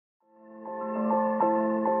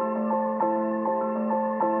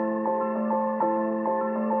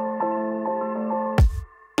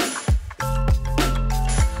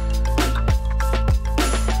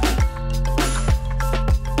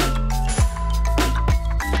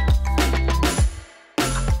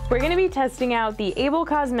We're gonna be testing out the Able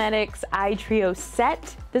Cosmetics Eye Trio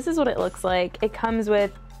set. This is what it looks like. It comes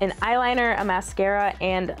with an eyeliner, a mascara,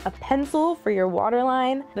 and a pencil for your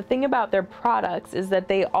waterline. The thing about their products is that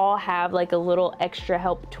they all have like a little extra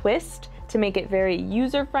help twist to make it very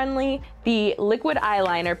user-friendly. The liquid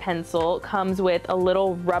eyeliner pencil comes with a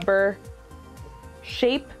little rubber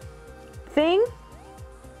shape thing.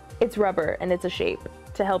 It's rubber and it's a shape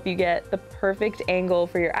to help you get the perfect angle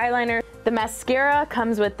for your eyeliner. The mascara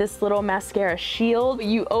comes with this little mascara shield.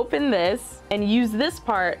 You open this and use this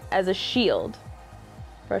part as a shield.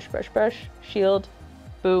 Brush, brush, brush, shield,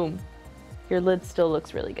 boom. Your lid still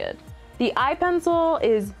looks really good. The eye pencil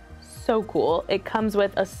is so cool. It comes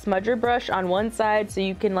with a smudger brush on one side so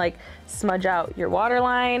you can like smudge out your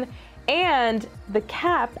waterline. And the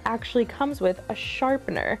cap actually comes with a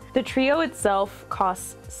sharpener. The trio itself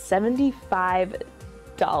costs $75,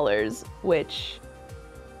 which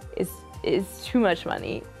is too much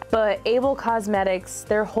money. But Able Cosmetics,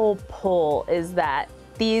 their whole pull is that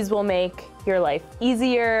these will make your life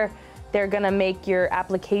easier. They're gonna make your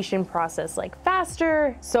application process like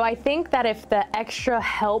faster. So I think that if the extra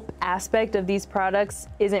help aspect of these products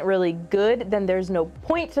isn't really good, then there's no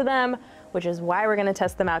point to them, which is why we're gonna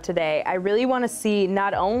test them out today. I really wanna see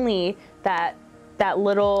not only that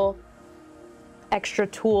little extra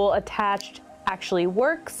tool attached actually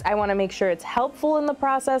works, I wanna make sure it's helpful in the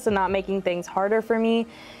process and not making things harder for me.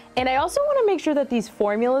 And I also wanna make sure that these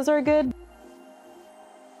formulas are good.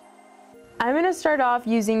 I'm gonna start off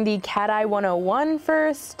using the Cat Eye 101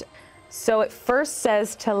 first. So it first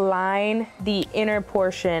says to line the inner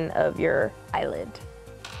portion of your eyelid.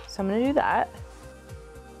 So I'm gonna do that.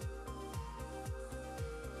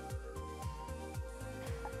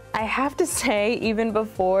 I have to say, even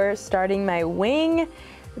before starting my wing,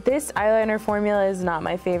 this eyeliner formula is not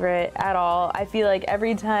my favorite at all. I feel like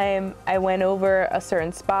every time I went over a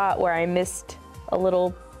certain spot where I missed a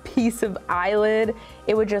little piece of eyelid,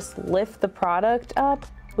 it would just lift the product up,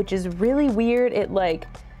 which is really weird. It like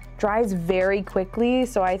dries very quickly,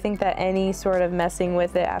 so I think that any sort of messing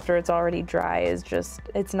with it after it's already dry is just,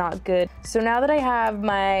 it's not good. So now that I have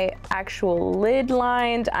my actual lid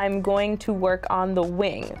lined, I'm going to work on the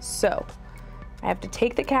wing. So I have to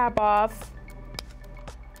take the cap off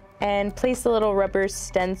and place a little rubber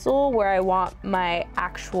stencil where I want my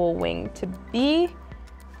actual wing to be.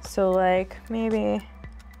 So like maybe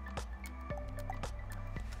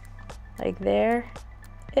like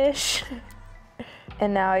there-ish.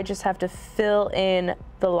 And now I just have to fill in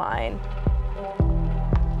the line.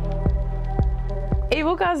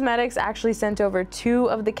 Able Cosmetics actually sent over 2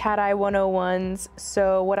 of the Cat Eye 101s.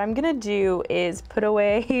 So what I'm gonna do is put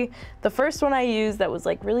away the first one I used that was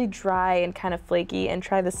like really dry and kind of flaky and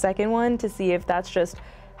try the second one to see if that's just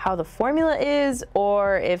how the formula is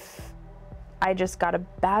or if I just got a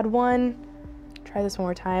bad one. Try this one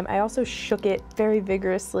more time. I also shook it very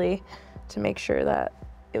vigorously to make sure that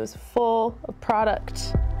it was full of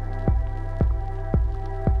product.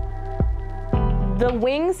 The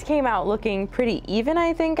wings came out looking pretty even,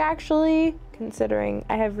 I think, actually, considering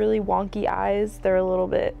I have really wonky eyes. They're a little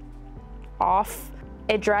bit off.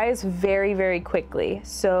 It dries very, very quickly.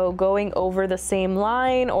 So going over the same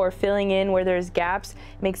line or filling in where there's gaps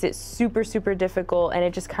makes it super, super difficult, and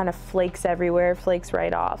it just kind of flakes everywhere, flakes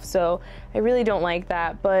right off. So I really don't like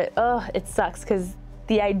that, but it sucks because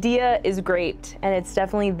the idea is great and it's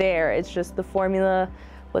definitely there. It's just the formula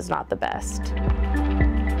was not the best.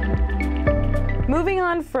 Moving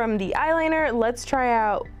on from the eyeliner, let's try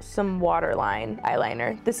out some waterline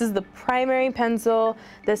eyeliner. This is the primary pencil.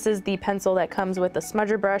 This is the pencil that comes with the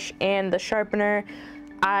smudger brush and the sharpener.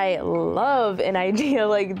 I love an idea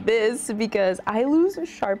like this because I lose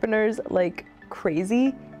sharpeners like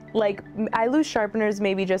crazy. Like, I lose sharpeners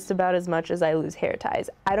maybe just about as much as I lose hair ties.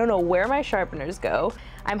 I don't know where my sharpeners go.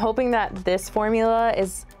 I'm hoping that this formula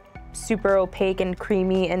is super opaque and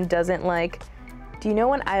creamy and doesn't like, do you know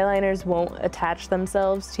when eyeliners won't attach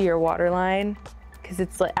themselves to your waterline? Because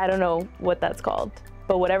it's like, I don't know what that's called.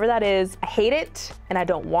 But whatever that is, I hate it and I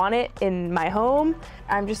don't want it in my home.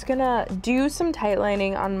 I'm just gonna do some tight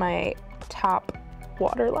lining on my top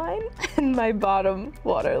waterline and my bottom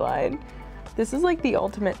waterline. This is like the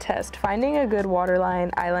ultimate test. Finding a good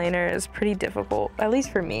waterline eyeliner is pretty difficult, at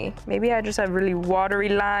least for me. Maybe I just have really watery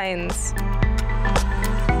lines.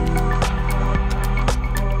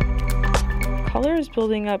 Color is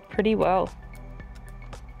building up pretty well.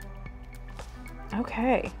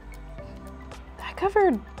 Okay. That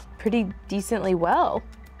covered pretty decently well.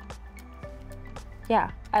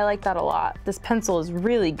 Yeah, I like that a lot. This pencil is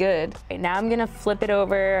really good. Right, now I'm gonna flip it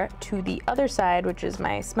over to the other side, which is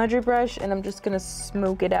my smudger brush, and I'm just gonna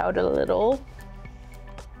smoke it out a little.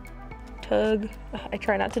 tug. I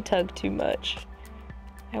try not to tug too much.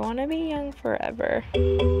 I want to be young forever.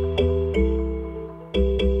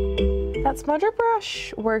 That smudger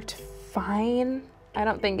brush worked fine. I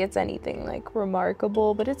don't think it's anything like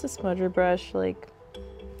remarkable, but it's a smudger brush. Like,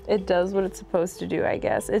 it does what it's supposed to do, I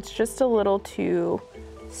guess. It's just a little too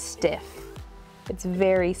stiff. It's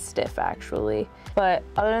very stiff, actually. But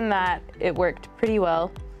other than that, it worked pretty well.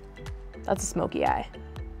 That's a smoky eye.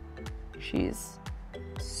 She's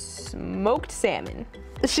smoked salmon.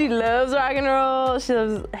 She loves rock and roll. She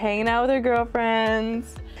loves hanging out with her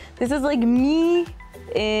girlfriends. This is like me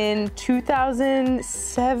in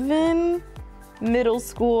 2007, middle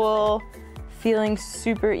school, feeling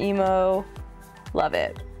super emo. Love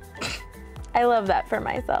it. I love that for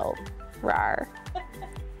myself. Rawr.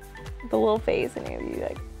 The little face and you'd be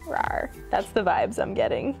like, rawr. That's the vibes I'm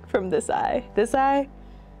getting from this eye. This eye,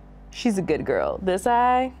 she's a good girl. This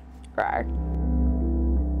eye, rawr.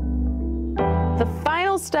 The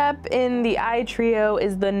final step in the eye trio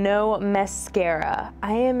is the no mascara.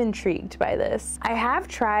 I am intrigued by this. I have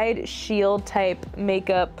tried shield type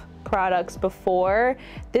makeup products before.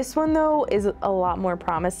 This one though is a lot more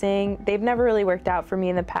promising. They've never really worked out for me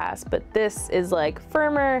in the past, but this is like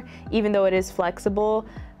firmer, even though it is flexible,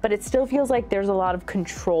 but it still feels like there's a lot of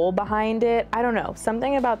control behind it. I don't know,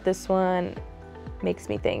 something about this one makes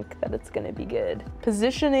me think that it's gonna be good.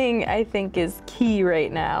 Positioning, I think, is key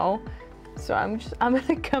right now. So I'm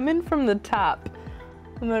gonna come in from the top.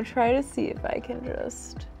 I'm gonna try to see if I can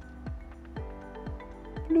just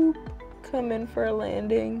bloop, come in for a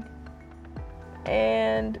landing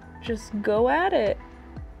and just go at it.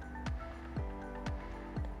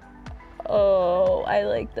 Oh, I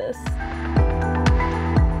like this.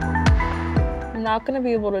 I'm not gonna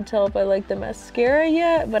be able to tell if I like the mascara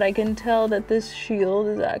yet, but I can tell that this shield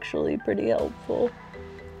is actually pretty helpful.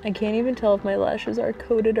 I can't even tell if my lashes are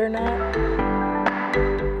coated or not.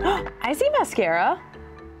 I see mascara.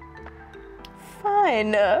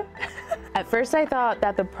 Fun. At first I thought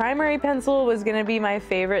that the primary pencil was gonna be my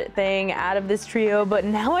favorite thing out of this trio, but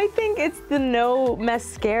now I think it's the no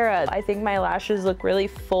mascara. I think my lashes look really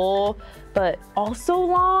full, but also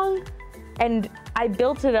long. And I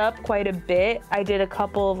built it up quite a bit. I did a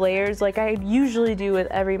couple of layers like I usually do with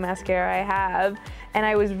every mascara I have. And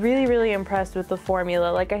I was really, really impressed with the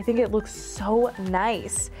formula. Like, I think it looks so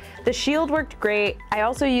nice. The shield worked great. I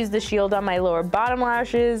also used the shield on my lower bottom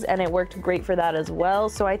lashes and it worked great for that as well.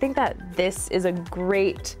 So I think that this is a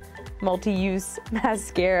great multi-use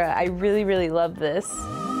mascara. I really, really love this.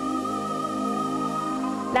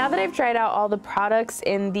 Now that I've tried out all the products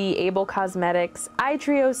in the Able Cosmetics eye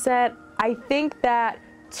trio set, I think that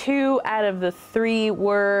 2 out of the 3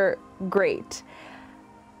 were great.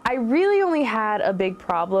 I really only had a big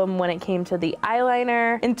problem when it came to the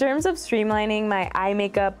eyeliner. In terms of streamlining my eye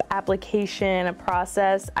makeup application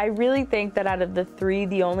process, I really think that out of the 3,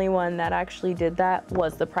 the only one that actually did that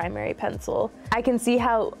was the primary pencil. I can see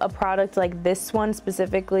how a product like this one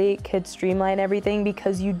specifically could streamline everything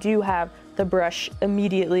because you do have the brush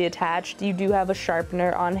immediately attached. You do have a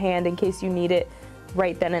sharpener on hand in case you need it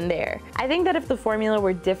right then and there. I think that if the formula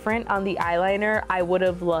were different on the eyeliner, I would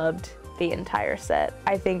have loved the entire set.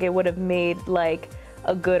 I think it would have made like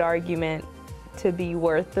a good argument to be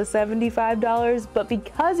worth the $75, but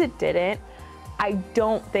because it didn't, I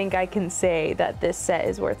don't think I can say that this set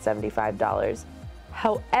is worth $75.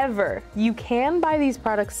 However, you can buy these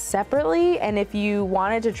products separately, and if you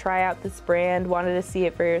wanted to try out this brand, wanted to see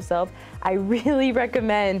it for yourself, I really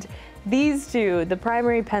recommend these 2, the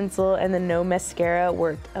primary pencil and the no mascara,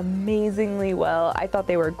 worked amazingly well. I thought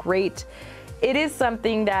they were great. It is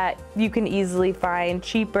something that you can easily find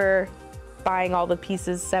cheaper, buying all the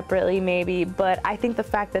pieces separately maybe, but I think the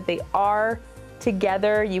fact that they are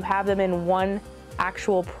together, you have them in one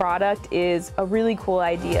actual product, is a really cool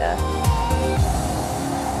idea.